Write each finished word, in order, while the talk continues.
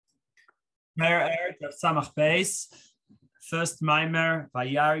of Samach Beis, first Maimer,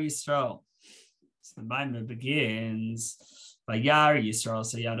 Vayar Yisrael. So the Maimer begins, Vayar Yisrael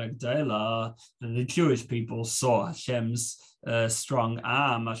Sayad Agdela, the Jewish people saw Hashem's strong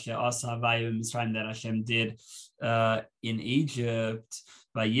arm, Asher Asa Havayim Mitzrayim, that Hashem did in Egypt.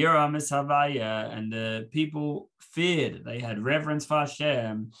 Vayiram is Havaya, and the people feared, they had reverence for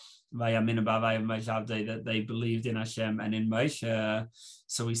Hashem, that they believed in Hashem and in Moshe.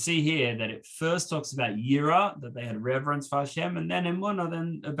 So we see here that it first talks about Yira, that they had reverence for Hashem, and then Emunah,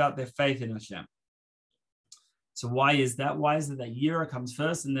 then about their faith in Hashem. So why is that? Why is it that Yira comes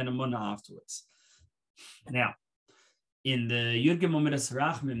first and then Emunah afterwards? Now, in the Yud Gimel Midas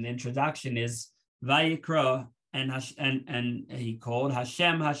Rachmim, the introduction is Vayikra, and he called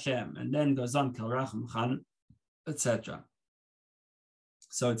Hashem, and then goes on Kel Racham Chan, etc.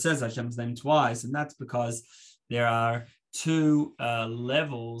 So it says Hashem's name twice, and that's because there are two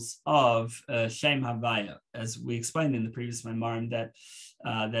levels of Shem Havaya, as we explained in the previous Maimarim, that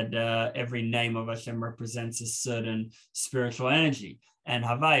every name of Hashem represents a certain spiritual energy, and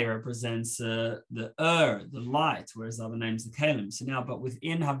Havaya represents the the light, whereas other names the Kalim. So now, but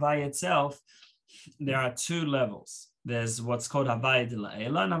within Havaya itself, there are two levels. There's what's called Havaya de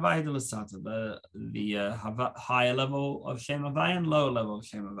La'ela and Havaya de L'Sata, the higher level of Shem Havaya and lower level of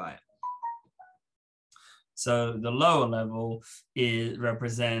Shem Havaya. So the lower level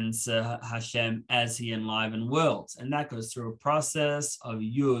represents Hashem as he enlivened worlds. And that goes through a process of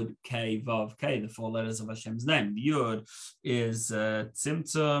Yud, K, Vav, K, the four letters of Hashem's name. Yud is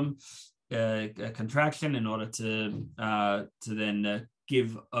Tzimtzum, a contraction in order to then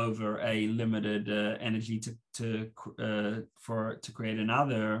give over a limited energy to create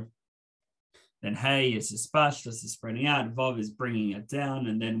another. Then Hey is Hispash, this is spreading out. Vav is bringing it down,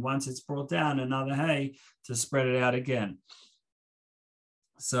 and then once it's brought down, another Hey to spread it out again.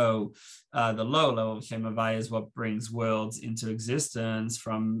 So the low level of Shem Havaya is what brings worlds into existence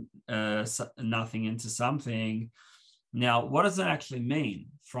from nothing into something. Now, what does it actually mean,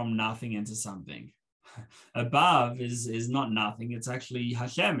 from nothing into something? Above is not nothing, it's actually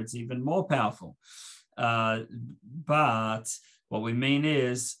Hashem, it's even more powerful. But what we mean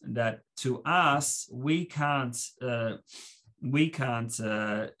is that to us, we can't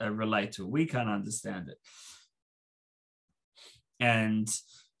relate to it, we can't understand it, and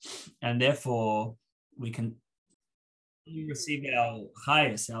therefore we can receive our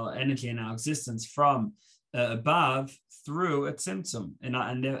highest, our energy and our existence from above through a tzimtzum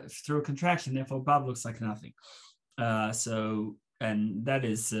and through a contraction. Therefore, above looks like nothing. And that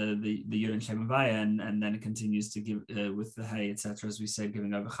is the Yud and Shem Havaya, and then it continues to give with the Hey, etc., as we said,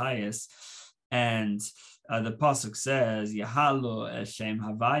 giving over Chayas. And the pasuk says, Yahalu Shem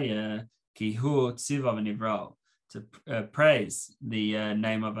Havaya ki hu tziva v'nivro, to praise the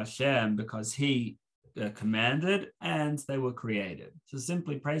name of Hashem because he commanded and they were created. So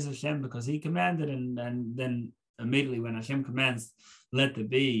simply praise Hashem because he commanded, and then immediately when Hashem commands, let there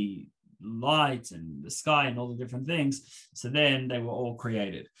be light and the sky and all the different things, so then they were all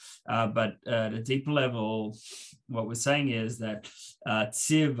created. But at a deeper level, what we're saying is that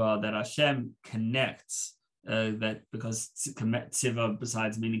tziva, that Hashem connects, that because tziva,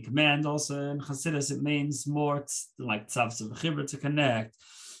 besides meaning command, also in Chassidus it means more like tzav v'chibra, to connect,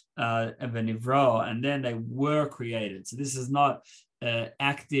 and then they were created. So this is not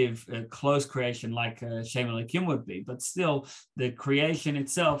active, close creation like Shem Elokim would be, but still the creation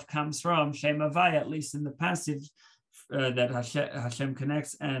itself comes from Shem Havaya, at least in the passage that Hashem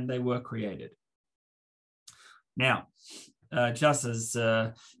connects, and they were created. Now, just as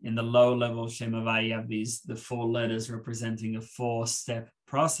in the low level of Shem Havaya you have the four letters representing a four-step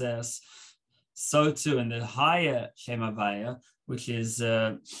process, so too in the higher Shem Havaya, which is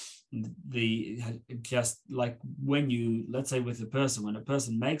just like when you, let's say with a person, when a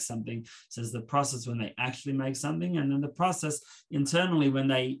person makes something, says the process when they actually make something, and then the process internally when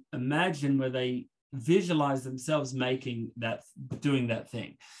they imagine, where they visualize themselves doing that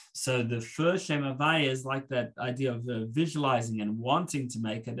thing. So the first Shem Havaya is like that idea of visualizing and wanting to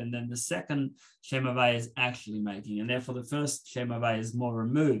make it, and then the second Shem Havaya is actually making, and therefore the first Shem Havaya is more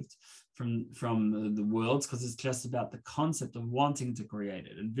removed from the worlds, because it's just about the concept of wanting to create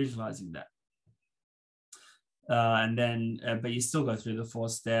it and visualizing that. And then, but you still go through the four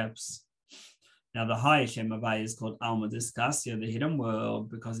steps. Now, the higher Shem Havaya is called Alma Discassia, the hidden world,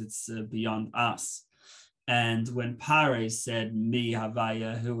 because it's beyond us. And when Pare said, Mi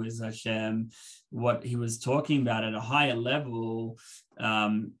Havaya, who is Hashem, what he was talking about at a higher level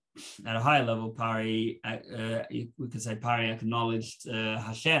at a high level, Pari, we could say Pari acknowledged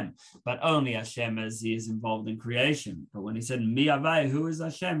Hashem, but only Hashem as he is involved in creation. But when he said, Mi Havai, who is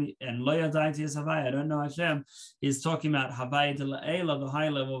Hashem? And Lo Yadaiti is Havai, I don't know Hashem, he's talking about Havai de La'ela, the high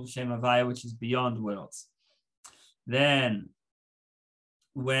level of Hashem Havai, which is beyond worlds. Then,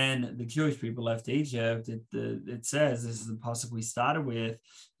 when the Jewish people left Egypt, it says, this is the pasuk we started with,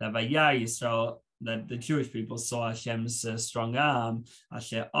 that Vayar Yisrael, that the Jewish people saw Hashem's strong arm,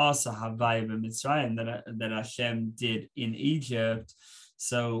 Asher Asa Havai b'Mitzrayim, that Hashem did in Egypt.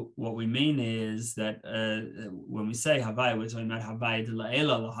 So what we mean is that when we say Havai, we're talking about Havai de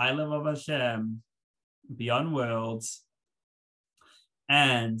La'ela, the high level of Hashem, beyond worlds,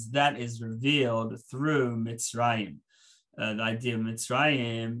 and that is revealed through Mitzrayim. The idea of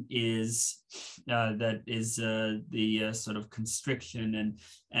Mitzrayim is the sort of constriction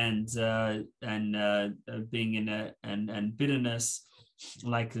and being in and bitterness,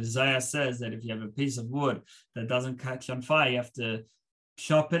 like Isaiah says that if you have a piece of wood that doesn't catch on fire, you have to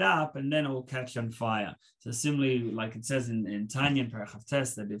chop it up and then it will catch on fire. So similarly, like it says in Tanya and Parachav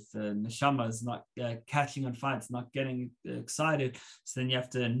Test, that if the neshama is not catching on fire, it's not getting excited, so then you have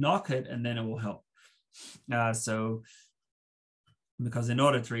to knock it and then it will help. Because in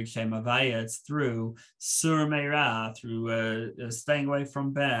order to reach Shem Havaya, it's through Sur Meira, through staying away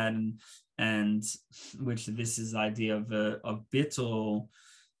from bad, and which this is the idea of bittul,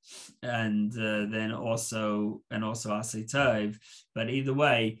 and then also Asitov. But either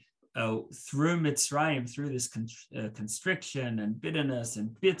way, through Mitzrayim, through this constriction and bitterness and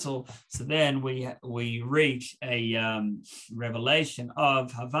bittul, so then we reach a revelation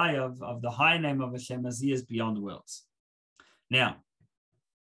of Havaya, of the high name of Hashem as he is beyond worlds. Now,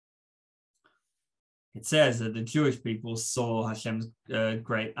 it says that the Jewish people saw Hashem's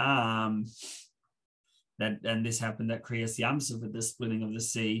great arm, and this happened at Kriyas Yamsuf, at the splitting of the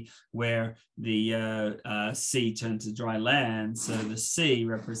sea, where the sea turned to dry land. So the sea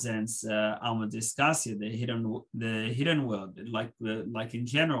represents Alma Discasia, the hidden world. Like in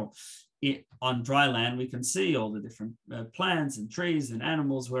general, on dry land we can see all the different plants and trees and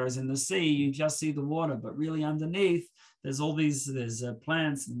animals, whereas in the sea you just see the water, but really underneath there's all these, there's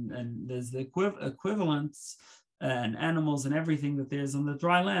plants and there's the equivalents and animals and everything that there's on the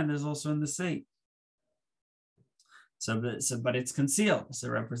dry land, there's also in the sea. But it's concealed. So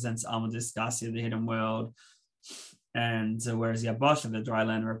it represents Alma Discasia, the hidden world. And whereas Yabasha, the dry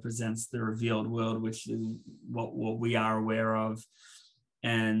land, represents the revealed world, which is what we are aware of.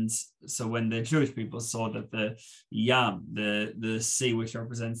 And so when the Jewish people saw that the Yam, the sea, which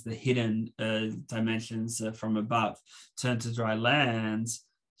represents the hidden dimensions from above, turned to dry land,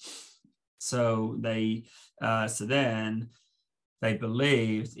 so then they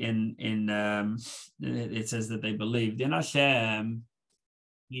believed in it says that they believed in Hashem,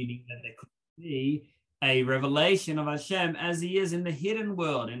 meaning that they could see a revelation of Hashem as he is in the hidden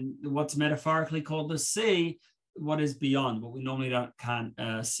world, in what's metaphorically called the sea, what is beyond, what we normally can't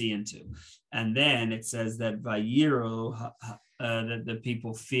see into. And then it says that Vayiru, that the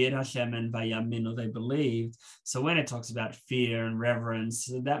people feared Hashem, and Vayaminu, they believed. So when it talks about fear and reverence,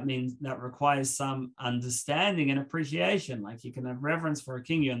 that means that requires some understanding and appreciation. Like you can have reverence for a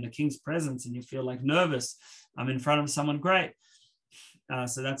king, you're in the king's presence and you feel like nervous, I'm in front of someone great.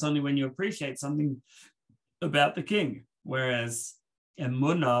 So that's only when you appreciate something about the king. Whereas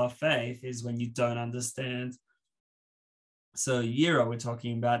emunah, faith, is when you don't understand. So Yira, we're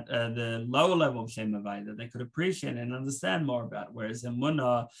talking about the lower level of Shem Havaya that they could appreciate and understand more about, whereas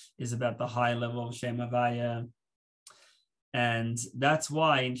Emunah is about the high level of Shem Havaya. And that's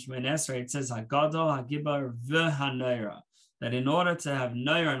why in Shemon Esrei it says Hagadol, Hagibar, V'Hanoira, that in order to have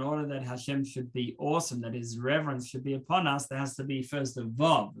Noira, in order that Hashem should be awesome, that his reverence should be upon us, there has to be first a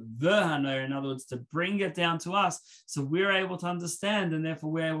Vav, V'Hanoira, in other words, to bring it down to us, so we're able to understand, and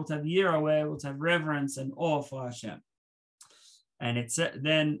therefore we're able to have Yira, we're able to have reverence and awe for Hashem. And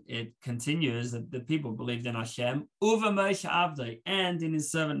then it continues that the people believed in Hashem, Uva Moshe Avdei, and in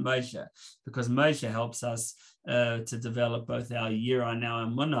his servant Moshe, because Moshe helps us to develop both our Yira and our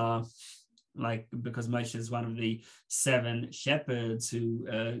Emunah, because Moshe is one of the 7 shepherds who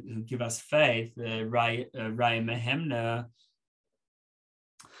give us faith, Rai Mehemna.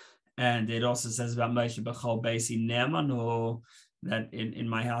 And it also says about Moshe, B'chol Beisi Ne'emanu, that in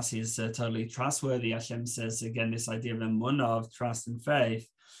my house he is totally trustworthy. Hashem says again this idea of emunah, of trust and faith,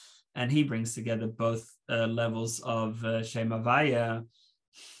 and he brings together both levels of Shem Havaya,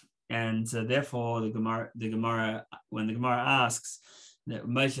 and therefore the Gemara when the Gemara asks, that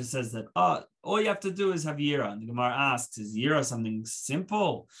Moshe says that all you have to do is have Yira, and the Gemara asks, is Yira something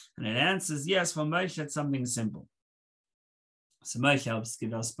simple? And it answers yes, for Moshe it's something simple. So Moshe helps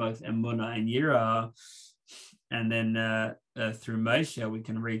give us both emunah and yira, and then through Moshe we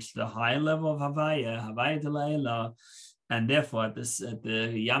can reach the higher level of Havaya Delayla, and therefore at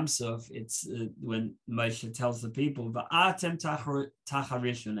the Yam Suf, it's when Moshe tells the people, "Va'atem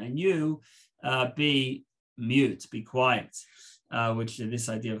tacharishon," and you be mute, be quiet. Which this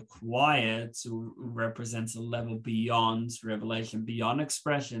idea of quiet represents a level beyond revelation, beyond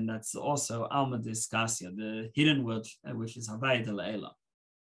expression. That's also Alma Discassia, the hidden word, which is Havaya Delayla.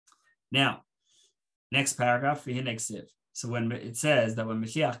 Now, next paragraph, so when it says that when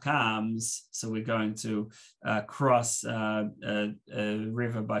Mashiach comes, so we're going to cross a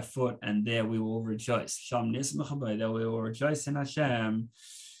river by foot, and there we will rejoice. Sham nismach, there we will rejoice in Hashem,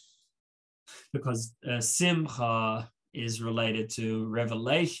 because simcha is related to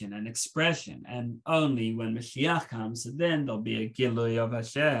revelation and expression, and only when Mashiach comes, so then there'll be a gilui of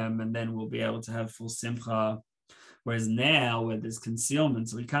Hashem, and then we'll be able to have full simcha. Whereas now, where there's concealment,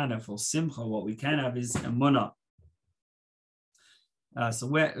 so we can't have full simcha. What we can have is emunah. So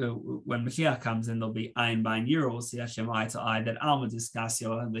when Mashiach comes in, there'll be ayin b'ayin yira. We'll see Hashem eye to eye. That alma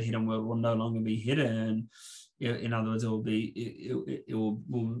discasio, the hidden world, will no longer be hidden. In other words, we'll be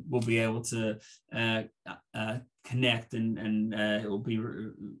able to connect, and it will be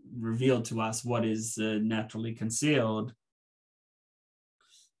revealed to us what is naturally concealed.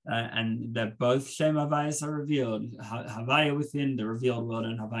 And that both Shem Havayas are revealed. Havaya within the revealed world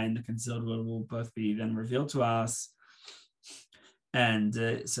and Havaya in the concealed world will both be then revealed to us. And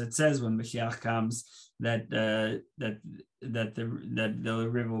so it says when Mashiach comes that the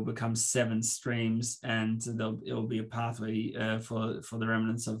river will become 7 streams, and it will be a pathway for the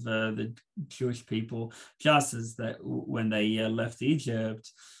remnants of the Jewish people, just as that when they left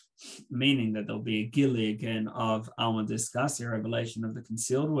Egypt. Meaning that there'll be a gili again of Alma Discassia, revelation of the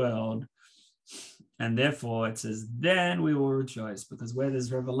concealed world. And therefore it says, then we will rejoice, because where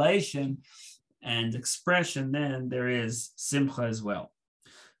there's revelation and expression, then there is simcha as well.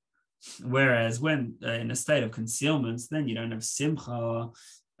 Whereas when in a state of concealment, then you don't have simcha.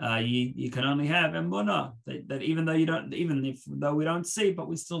 You can only have emunah, that even though we don't see, but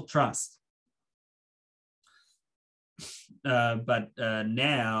we still trust. But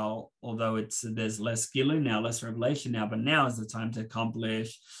now, although there's less gilu now, less revelation now, but now is the time to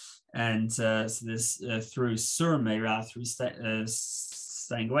accomplish. And so this through surmeira, through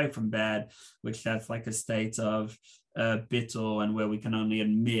staying away from bad, which that's like a state of bittul, and where we can only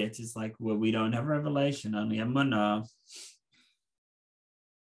admit, it's like where we don't have revelation, only emunah.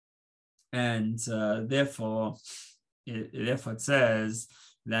 And therefore it says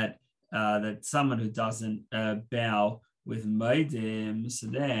that someone who doesn't bow with moedim, so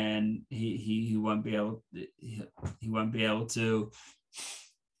then he won't be able to.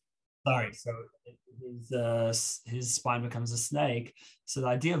 Sorry, so his spine becomes a snake. So the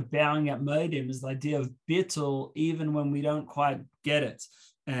idea of bowing at moedim is the idea of bittul, even when we don't quite get it,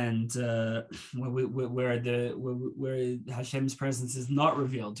 and where Hashem's presence is not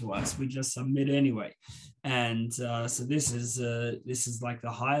revealed to us, we just submit anyway. And so this is like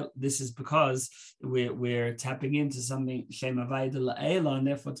the high. This is because we're tapping into something Shem Havaya Delayla, and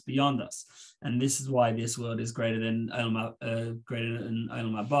therefore it's beyond us. And this is why this world is greater than Olam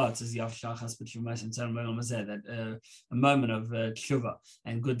Haba. It says Yaf Shachas B'Tshuvah and Tzedem Olam Hazeh, that a moment of tshuva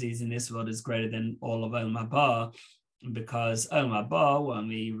and good deeds in this world is greater than all of Olam Haba, because Olam Haba we're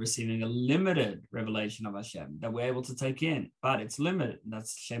only receiving a limited revelation of Hashem that we're able to take in, but it's limited.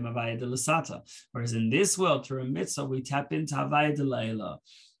 That's Shem Havaya Delasata. Whereas in this world, through a mitzvah, we tap into Havaya Delayla,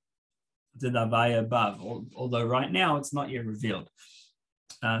 the Havaya above, although right now it's not yet revealed.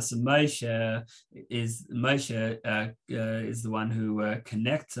 So Moshe is the one who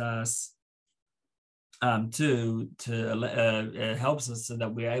connects us to helps us so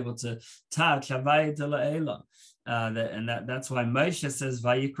that we're able to touch Havaya Delayla. That's why Moshe says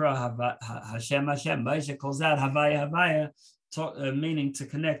Vayikra Hashem Hashem. Moshe calls out Havaya Havaya, meaning to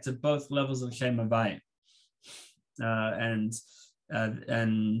connect to both levels of Shem Havaya. And at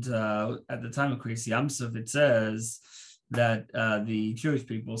the time of Kriyas Yam Suf, it says that the Jewish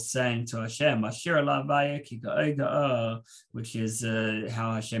people sang to Hashem, Asher Havaya Ki Ga'ega, which is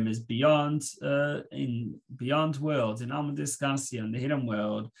how Hashem is beyond worlds, in Alma Discassia, in the hidden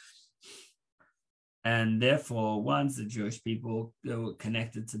world. And therefore, once the Jewish people were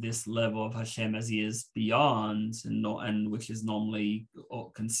connected to this level of Hashem as he is beyond, and which is normally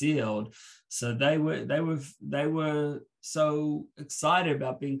concealed, so they were so excited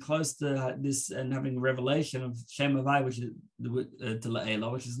about being close to this and having a revelation of Shem Havaya,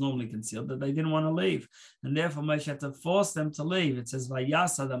 which is normally concealed, that they didn't want to leave. And therefore Moshe had to force them to leave. It says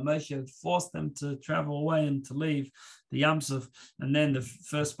Vayasa, that Moshe had forced them to travel away and to leave the Yam Suf. And then the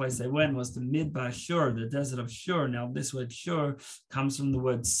first place they went was to Midbar Shur, the desert of Shur. Now this word Shur comes from the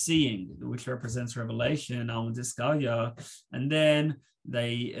word seeing, which represents revelation, and then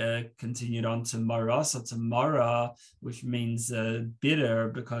they continued on to Maras, or to Mara, which means bitter,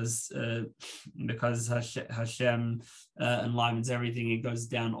 because Hashem enlivens everything. It goes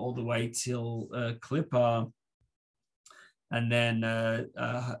down all the way till Klippa. And then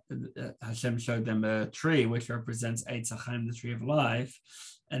Hashem showed them a tree, which represents Eitz HaChaim, the tree of life.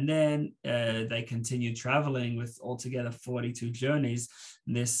 And then they continued traveling with altogether 42 journeys.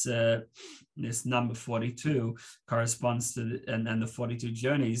 This number 42 corresponds to, and the 42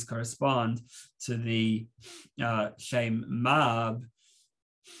 journeys correspond to the Shem Mab,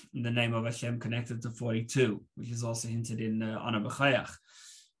 the name of Hashem connected to 42, which is also hinted in Ana B'Chayach.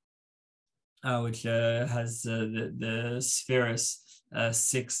 Which has the spheres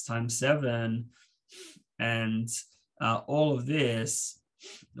 6 times 7, and all of this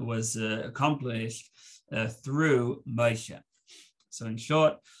was accomplished through Moshe. So in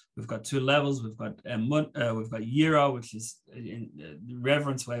short, we've got 2 levels. We've got Yira, which is in the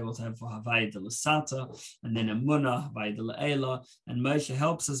reverence we're able to have for Havaya de Lasata, and then Emunah, Havaya de La'ela. And Moshe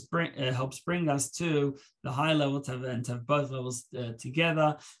helps bring us to the high level to have both levels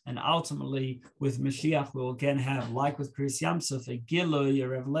together. And ultimately, with Mashiach, we'll again have, like with Kriyas Yamsuf, a Gilui, a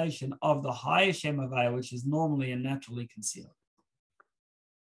revelation of the higher Shem Havaya, which is normally and naturally concealed.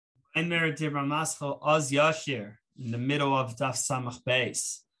 In the middle of Daf Samach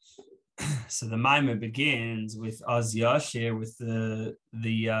Beis. So the Maimon begins with Oz Yashir, with the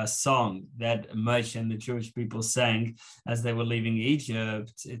song that Moshe and the Jewish people sang as they were leaving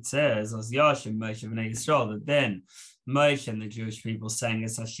Egypt. It says Oz Yashir, Moshe B'nai Yisrael, that then Moshe and the Jewish people sang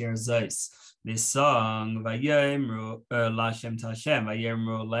as Asher Zeis. This song, Vayemru Lashem Tashem,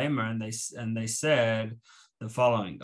 Vayemru Leimer, and they said the following.